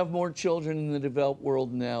don't have more children in the developed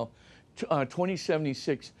world now,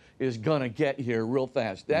 2076 is going to get here real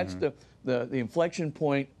fast. That's the inflection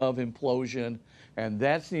point of implosion, and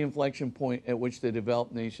that's the inflection point at which the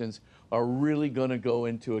developed nations are really going to go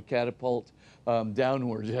into a catapult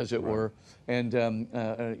downwards, as it were, and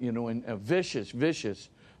in a vicious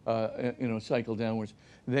cycle downwards.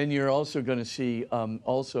 Then you're also going to see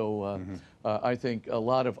I think a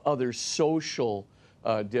lot of other social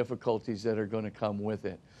difficulties that are going to come with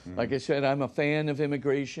it. Like I said, I'm a fan of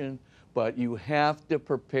immigration, but you have to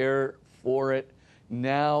prepare for it.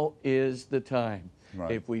 Now is the time.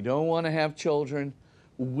 If we don't want to have children,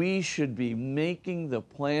 we should be making the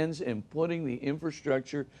plans and putting the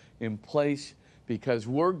infrastructure in place, because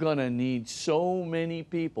we're going to need so many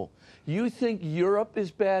people. You think Europe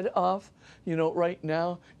is bad off, right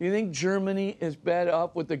now? You think Germany is bad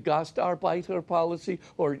off with the Gastarbeiter policy,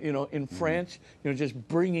 or, in France, just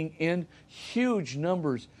bringing in huge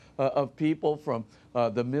numbers of people from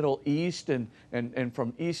the Middle East and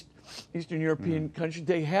from Eastern European countries?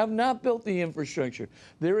 They have not built the infrastructure.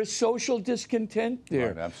 There is social discontent there.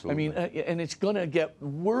 Right, absolutely. I mean, and it's going to get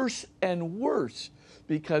worse and worse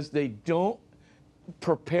because they don't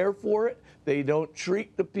prepare for it. They don't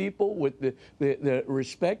treat the people with the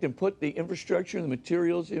respect and put the infrastructure and the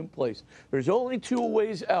materials in place. There's only two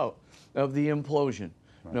ways out of the implosion.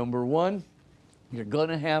 Number one, you're going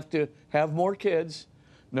to have more kids.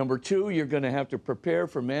 Number two, you're going to have to prepare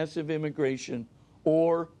for massive immigration,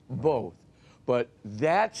 or both. But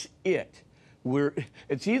that's it.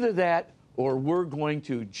 It's either that, or we're going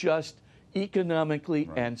to just economically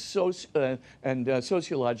and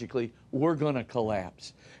sociologically, we're going to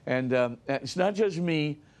collapse. And it's not just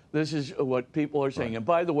me. This is what people are saying. And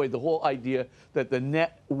by the way, the whole idea that the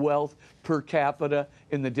net wealth per capita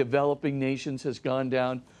in the developing nations has gone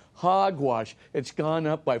down, hogwash. It's gone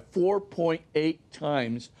up by 4.8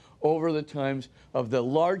 times over the times of the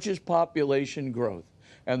largest population growth.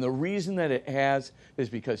 And the reason that it has is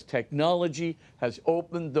because technology has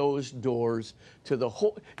opened those doors to the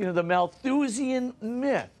whole, the Malthusian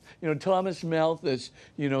myth. Thomas Malthus,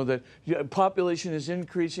 that population is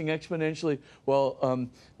increasing exponentially. Well,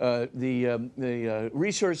 the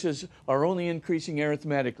resources are only increasing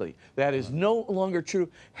arithmetically. That is no longer true.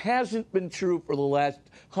 Hasn't been true for the last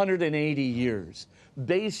 180 years.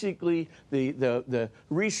 Basically, the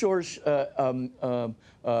resource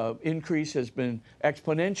increase has been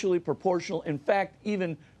exponentially proportional. In fact,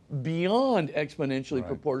 even beyond exponentially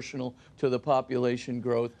proportional to the population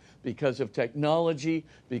growth, because of technology,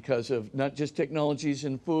 because of not just technologies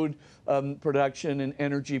in food production and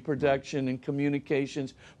energy production and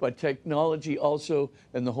communications, but technology also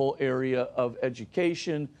in the whole area of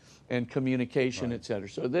education and communication, et cetera.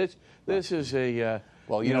 So this is a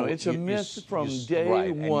it's a myth from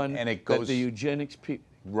day one, and it goes, that the eugenics people.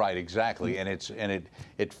 Right, exactly, and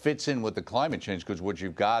it fits in with the climate change, because what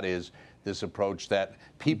you've got is this approach that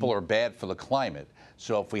people are bad for the climate.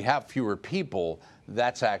 So if we have fewer people,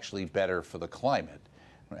 that's actually better for the climate.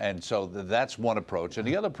 And so that's one approach. And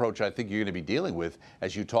the other approach I think you're going to be dealing with,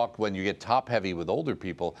 as you talk when you get top heavy with older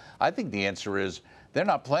people, I think the answer is they're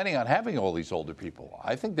not planning on having all these older people.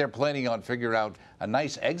 I think they're planning on figuring out a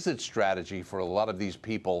nice exit strategy for a lot of these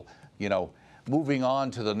people, moving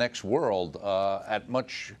on to the next world at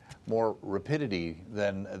much more rapidity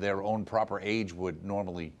than their own proper age would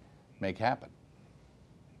normally make happen.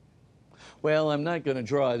 Well, I'm not going to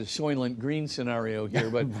draw the Soylent Green scenario here,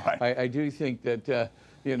 but I do think that,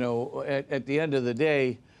 at the end of the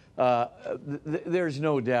day, there's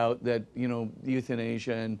no doubt that,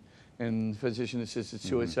 euthanasia and physician-assisted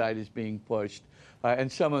suicide is being pushed.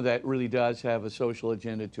 And some of that really does have a social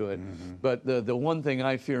agenda to it. But the one thing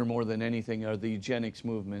I fear more than anything are the eugenics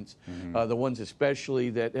movements, the ones especially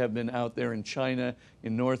that have been out there in China,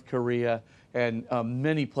 in North Korea, and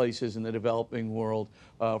many places in the developing world,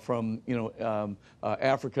 from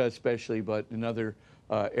Africa especially, but in other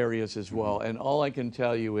areas as well. And all I can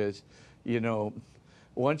tell you is,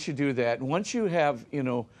 once you do that, once you have,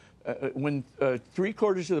 when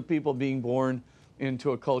 3/4 of the people being born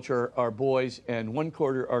into a culture are boys and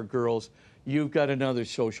 1/4 are girls, you've got another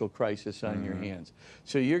social crisis on your hands.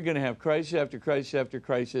 So you're going to have crisis after crisis after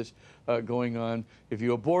crisis going on. If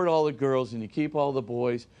you abort all the girls and you keep all the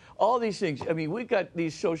boys, all these things. I mean, we've got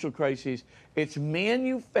these social crises. It's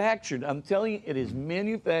manufactured. I'm telling you, it is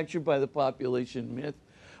manufactured by the population myth.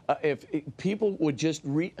 If people would just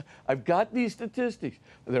read, I've got these statistics.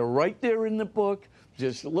 They're right there in the book.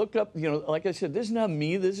 Just look up, like I said, this is not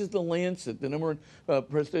me. This is the Lancet, the number one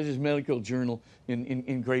prestigious medical journal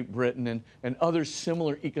in Great Britain, and other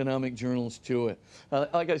similar economic journals to it.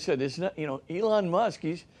 Like I said, it's not, Elon Musk,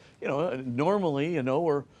 he's, normally,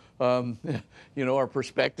 we're, our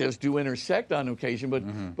perspectives do intersect on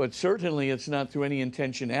occasion, but certainly it's not through any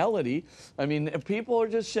intentionality. I mean, people are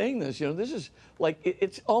just saying this. This is like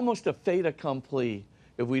it's almost a fait accompli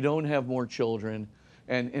if we don't have more children,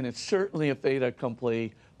 and it's certainly a fait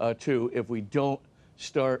accompli too if we don't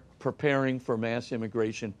start preparing for mass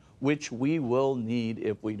immigration, which we will need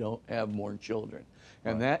if we don't have more children.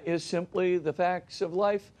 And that is simply the facts of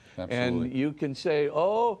life. Absolutely. And you can say,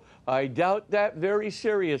 oh, I doubt that very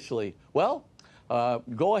seriously. Well,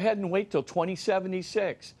 go ahead and wait till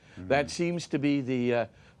 2076. That seems to be the,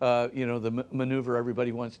 the maneuver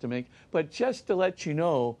everybody wants to make. But just to let you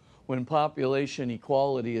know, when population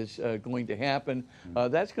equality is going to happen,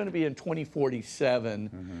 that's going to be in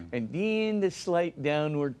 2047. And then the slight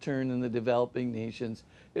downward turn in the developing nations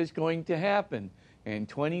is going to happen. In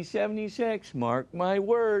 2076, mark my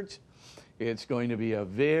words, it's going to be a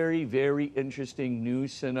very, very interesting new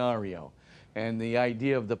scenario. And the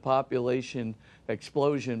idea of the population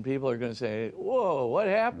explosion, people are going to say, whoa, what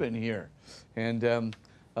happened here? And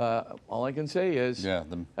all I can say is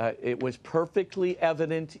it was perfectly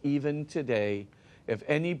evident even today. If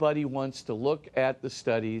anybody wants to look at the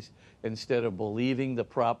studies instead of believing the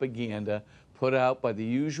propaganda put out by the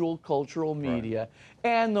usual cultural media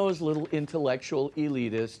and those little intellectual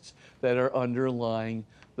elitists that are underlying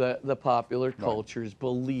the popular culture's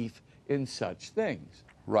belief in such things.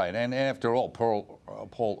 Right, and after all,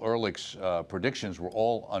 Paul Ehrlich's predictions were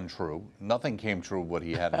all untrue. Nothing came true what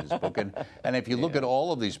he had in his book. And if you look at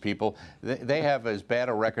all of these people, they have as bad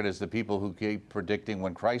a record as the people who keep predicting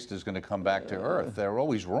when Christ is going to come back to earth. They're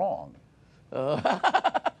always wrong.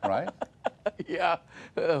 Right? Yeah,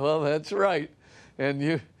 well, that's right.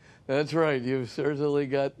 And that's right. You've certainly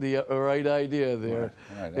got the right idea there.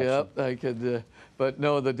 Right. Yep, I could. But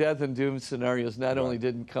no, the death and doom scenarios not only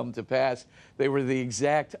didn't come to pass, they were the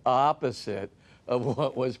exact opposite of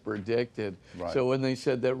what was predicted. So when they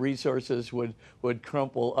said that resources would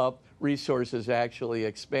crumple up, resources actually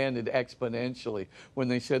expanded exponentially. When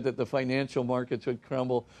they said that the financial markets would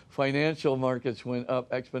crumble, financial markets went up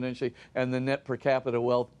exponentially, and the net per capita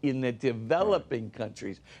wealth in the developing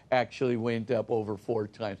countries actually went up over 4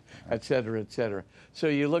 times, et cetera, et cetera. So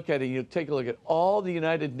you look at it, you take a look at all the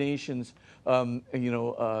United Nations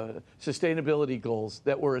sustainability goals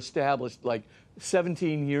that were established like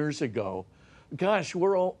 17 years ago. Gosh,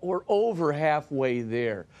 we're over halfway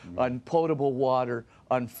there on potable water,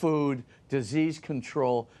 on food, disease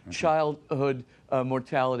control, childhood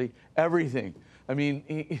mortality, everything. I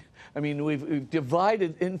mean, we've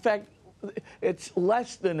divided. In fact, it's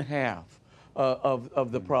less than half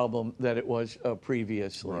of the problem that it was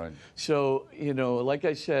previously. So, like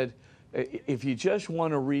I said, if you just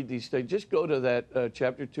want to read these things, just go to that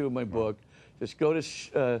chapter 2 of my book. Just go to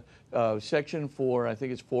section 4. I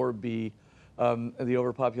think it's 4B. The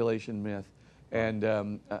overpopulation myth, and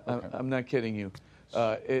I'm not kidding you.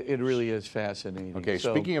 It really is fascinating. Okay,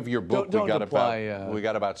 so speaking of your book, we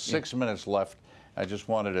got about 6 minutes left. I just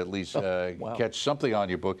wanted to at least catch something on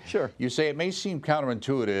your book. Sure. You say it may seem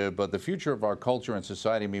counterintuitive, but the future of our culture and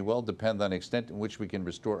society may well depend on the extent in which we can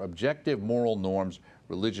restore objective moral norms,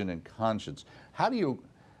 religion, and conscience. How do you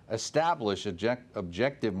establish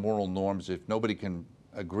objective moral norms if nobody can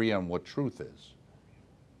agree on what truth is?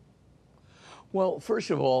 Well,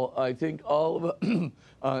 first of all, I think all of,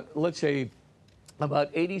 let's say,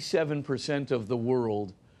 about 87% of the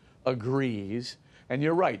world agrees, and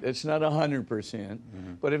you're right, it's not 100%,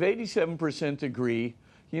 but if 87% agree,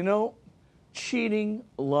 cheating,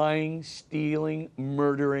 lying, stealing,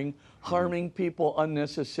 murdering, harming people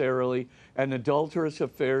unnecessarily, and adulterous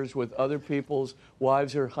affairs with other people's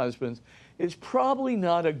wives or husbands is probably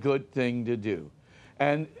not a good thing to do.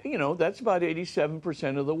 And, that's about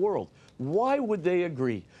 87% of the world. Why would they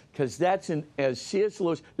agree? Because that's as C.S.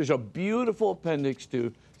 Lewis, there's a beautiful appendix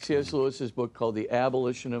to C.S. Lewis's book called The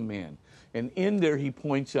Abolition of Man. And in there he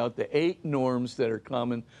points out the 8 norms that are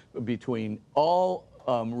common between all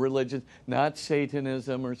religions, not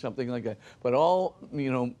Satanism or something like that, but all,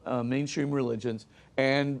 mainstream religions,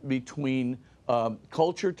 and between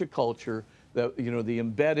culture to culture, the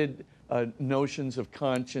embedded notions of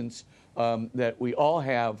conscience that we all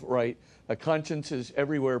have, right? A conscience is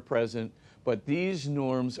everywhere present, but these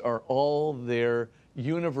norms are all there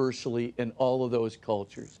universally in all of those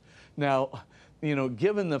cultures. Now,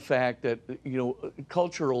 given the fact that,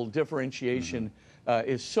 cultural differentiation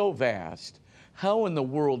is so vast, how in the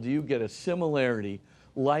world do you get a similarity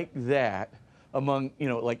like that among,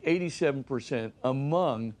 like 87%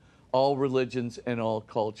 among all religions and all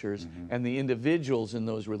cultures and the individuals in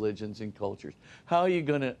those religions and cultures? How are you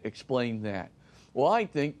going to explain that? Well, I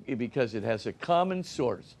think because it has a common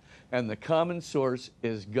source, and the common source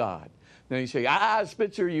is God. Now you say,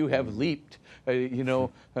 Spitzer, you have leaped,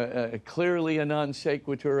 clearly a non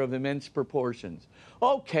sequitur of immense proportions.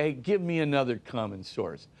 Okay, give me another common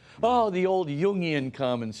source. Oh, the old Jungian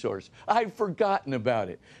common source. I've forgotten about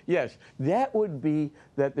it. Yes, that would be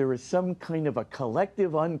that there is some kind of a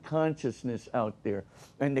collective unconsciousness out there.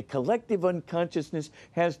 And the collective unconsciousness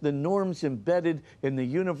has the norms embedded in the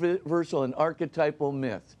universal and archetypal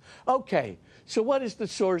myth. Okay, so what is the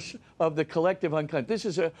source of the collective unconscious? This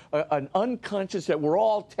is an unconscious that we're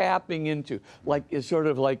all tapping into, like is sort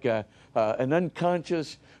of like an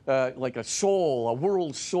unconscious, like a soul, a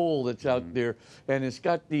world soul that's out there, and it's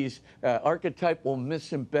got these archetypal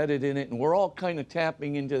myths embedded in it, and we're all kind of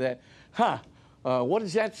tapping into that. What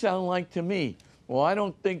does that sound like to me? Well, I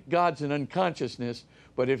don't think God's an unconsciousness,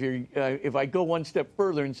 but if I go one step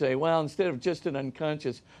further and say, well, instead of just an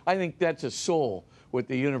unconscious, I think that's a soul with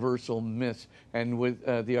the universal myths and with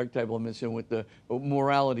the archetypal myths and with the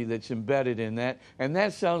morality that's embedded in that. And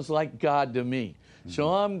that sounds like God to me. So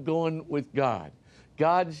I'm going with God.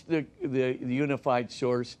 God's the unified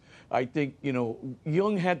source. I think,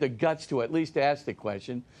 Jung had the guts to at least ask the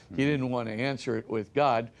question. He didn't want to answer it with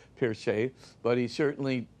God, per se, but he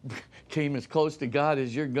certainly came as close to God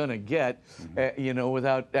as you're going to get,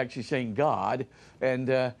 without actually saying God. And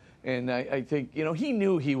I think, he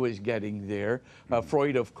knew he was getting there.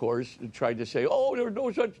 Freud, of course, tried to say, there's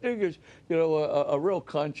no such thing as, a real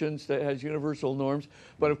conscience that has universal norms.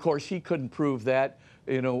 But, of course, he couldn't prove that,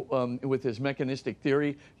 with his mechanistic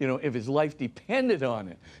theory, if his life depended on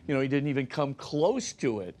it. He didn't even come close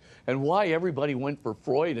to it. And why everybody went for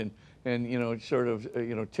Freud and sort of,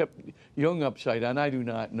 tipped Jung upside down, I do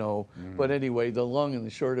not know. But anyway, the long and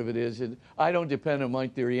the short of it is, I don't depend on my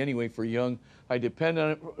theory anyway for Jung. I depend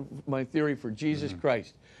on my theory for Jesus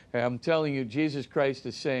Christ. And I'm telling you, Jesus Christ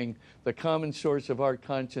is saying the common source of our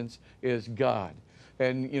conscience is God.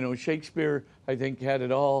 And, Shakespeare, I think, had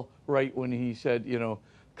it all right when he said,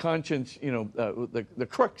 conscience, the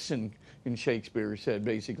crooks in Shakespeare said,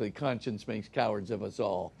 basically, conscience makes cowards of us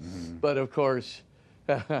all. But, of course,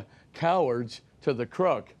 cowards to the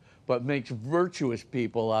crook, but makes virtuous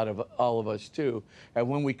people out of all of us, too. And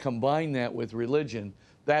when we combine that with religion,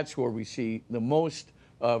 that's where we see the most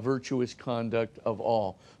virtuous conduct of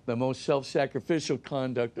all, the most self-sacrificial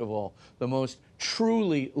conduct of all, the most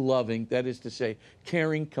truly loving, that is to say,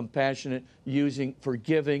 caring, compassionate, using,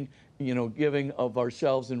 forgiving, giving of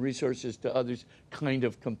ourselves and resources to others kind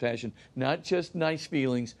of compassion. Not just nice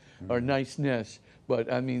feelings or niceness,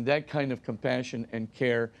 but I mean that kind of compassion and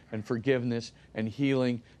care and forgiveness and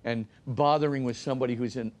healing and bothering with somebody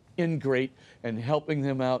who's an ingrate and helping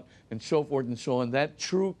them out and so forth and so on. That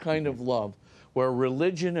true kind of love where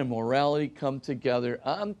religion and morality come together,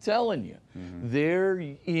 I'm telling you,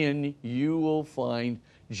 therein you will find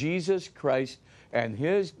Jesus Christ and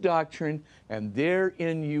his doctrine, and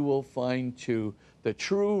therein you will find, too, the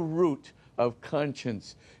true root of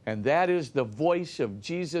conscience, and that is the voice of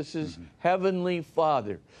Jesus' heavenly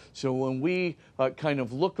Father. So when we kind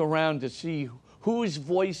of look around to see whose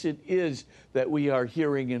voice it is that we are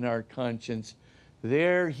hearing in our conscience,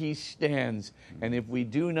 there he stands. And if we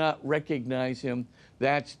do not recognize him,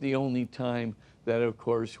 that's the only time that, of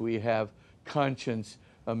course, we have conscience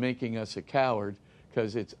making us a coward,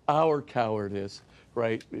 because it's our cowardice,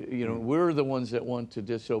 right? We're the ones that want to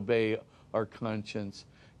disobey our conscience.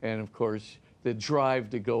 And, of course, the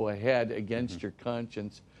drive to go ahead against your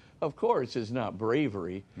conscience, of course, is not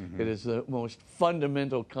bravery. It is the most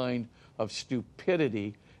fundamental kind of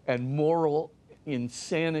stupidity and moral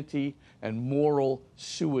insanity and moral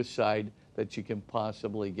suicide that you can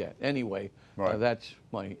possibly get. Anyway, that's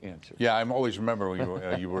my answer. Yeah, I always remember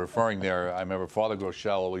when you were referring there, I remember Father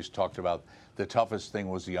Groeschel always talked about the toughest thing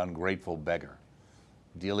was the ungrateful beggar,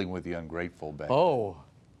 dealing with the ungrateful beggar.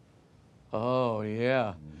 Oh,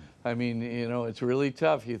 yeah. I mean, it's really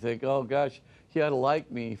tough. You think, oh, gosh, he ought to like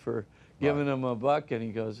me for giving him $1, and he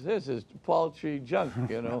goes, "This is paltry junk,"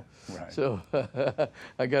 you know. Right. So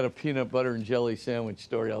I got a peanut butter and jelly sandwich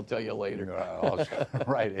story I'll tell you later.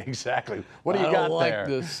 Right, exactly. What do you I got don't like there?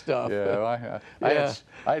 this stuff. Yeah,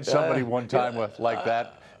 I had somebody one time like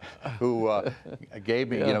that who gave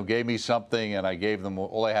me something, and I gave them,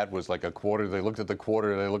 all I had was like a quarter. They looked at the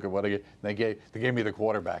quarter, they looked at what they gave me the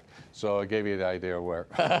quarter back. So I gave you the idea of where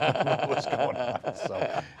what's going on.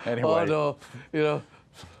 So anyway. Oh no,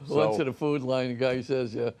 once at a food line, the guy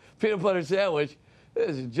says, "Peanut butter sandwich,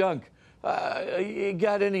 this is junk. You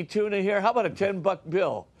got any tuna here? How about a $10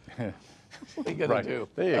 bill?" What are you gonna do?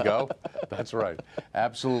 There you go. That's right.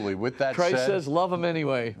 Absolutely. With that Christ said, says, "Love them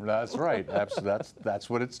anyway." That's right. That's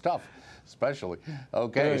when it's tough, especially.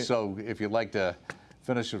 Okay, Right. so if you'd like to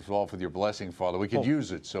finish it off with your blessing, Father, we could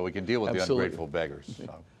use it so we can deal with the ungrateful beggars,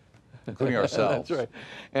 so, including ourselves. That's right.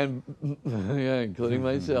 And yeah, including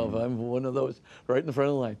myself. I'm one of those right in the front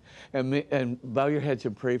of the line. And bow your heads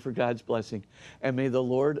and pray for God's blessing. And may the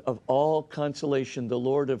Lord of all consolation, the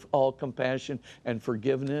Lord of all compassion and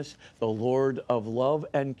forgiveness, the Lord of love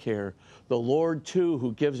and care, the Lord, too,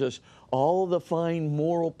 who gives us all the fine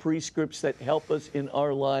moral prescripts that help us in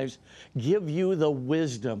our lives, give you the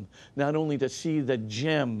wisdom not only to see the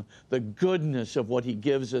gem, the goodness of what he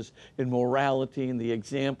gives us in morality and the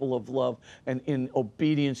example of love and in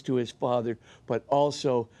obedience to his Father, but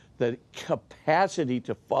also the capacity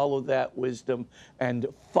to follow that wisdom and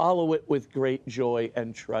follow it with great joy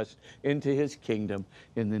and trust into his kingdom.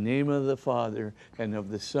 In the name of the Father, and of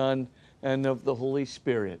the Son, and of the Holy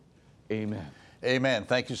Spirit. Amen. Amen.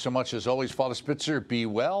 Thank you so much. As always, Father Spitzer, be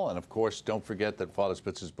well. And of course, don't forget that Father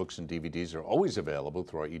Spitzer's books and DVDs are always available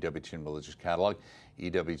through our EWTN religious catalog,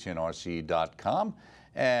 EWTNRC.com.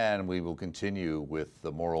 And we will continue with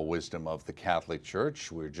the moral wisdom of the Catholic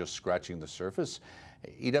Church. We're just scratching the surface.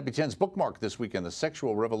 EWTN's bookmark this weekend, The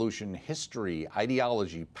Sexual Revolution, History,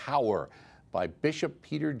 Ideology, Power, by Bishop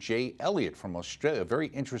Peter J. Elliott from Australia. A very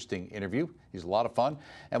interesting interview. He's a lot of fun.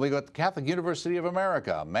 And we got the Catholic University of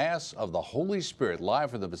America, Mass of the Holy Spirit,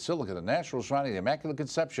 live from the Basilica, the National Shrine of the Immaculate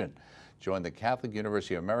Conception. Join the Catholic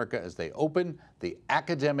University of America as they open the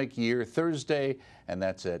academic year Thursday, and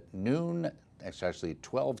that's at noon. That's actually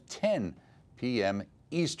 12:10 p.m.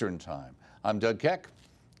 Eastern Time. I'm Doug Keck.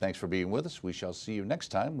 Thanks for being with us. We shall see you next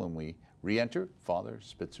time when we re-enter Father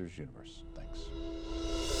Spitzer's universe. Thanks.